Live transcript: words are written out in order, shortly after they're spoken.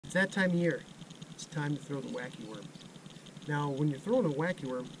It's that time of year. It's time to throw the wacky worm. Now, when you're throwing a wacky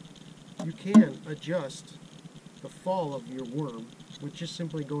worm, you can adjust the fall of your worm with just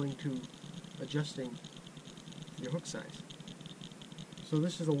simply going to adjusting your hook size. So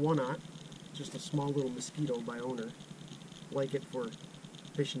this is a 1/0, just a small little mosquito by owner. Like it for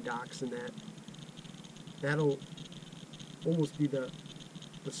fishing docks and that. That'll almost be the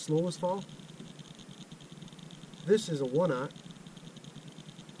slowest fall. This is a 1/0.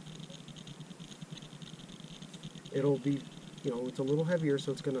 It'll be, it's a little heavier,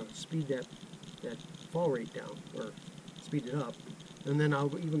 so it's going to speed that fall rate down, or speed it up. And then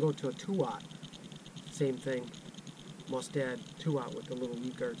I'll even go to a 2/0. Same thing. Mustad 2/0 with the little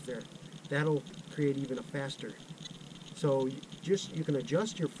lead guards there. That'll create even a faster. So you can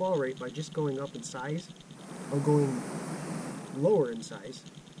adjust your fall rate by just going up in size or going lower in size,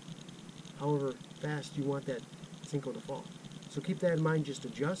 however fast you want that Senko to fall. So keep that in mind, just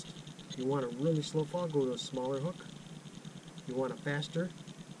adjust. If you want a really slow fall, go to a smaller hook. If you want a faster,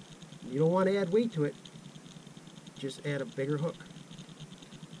 you don't want to add weight to it, just add a bigger hook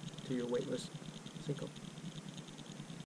to your weightless Senko.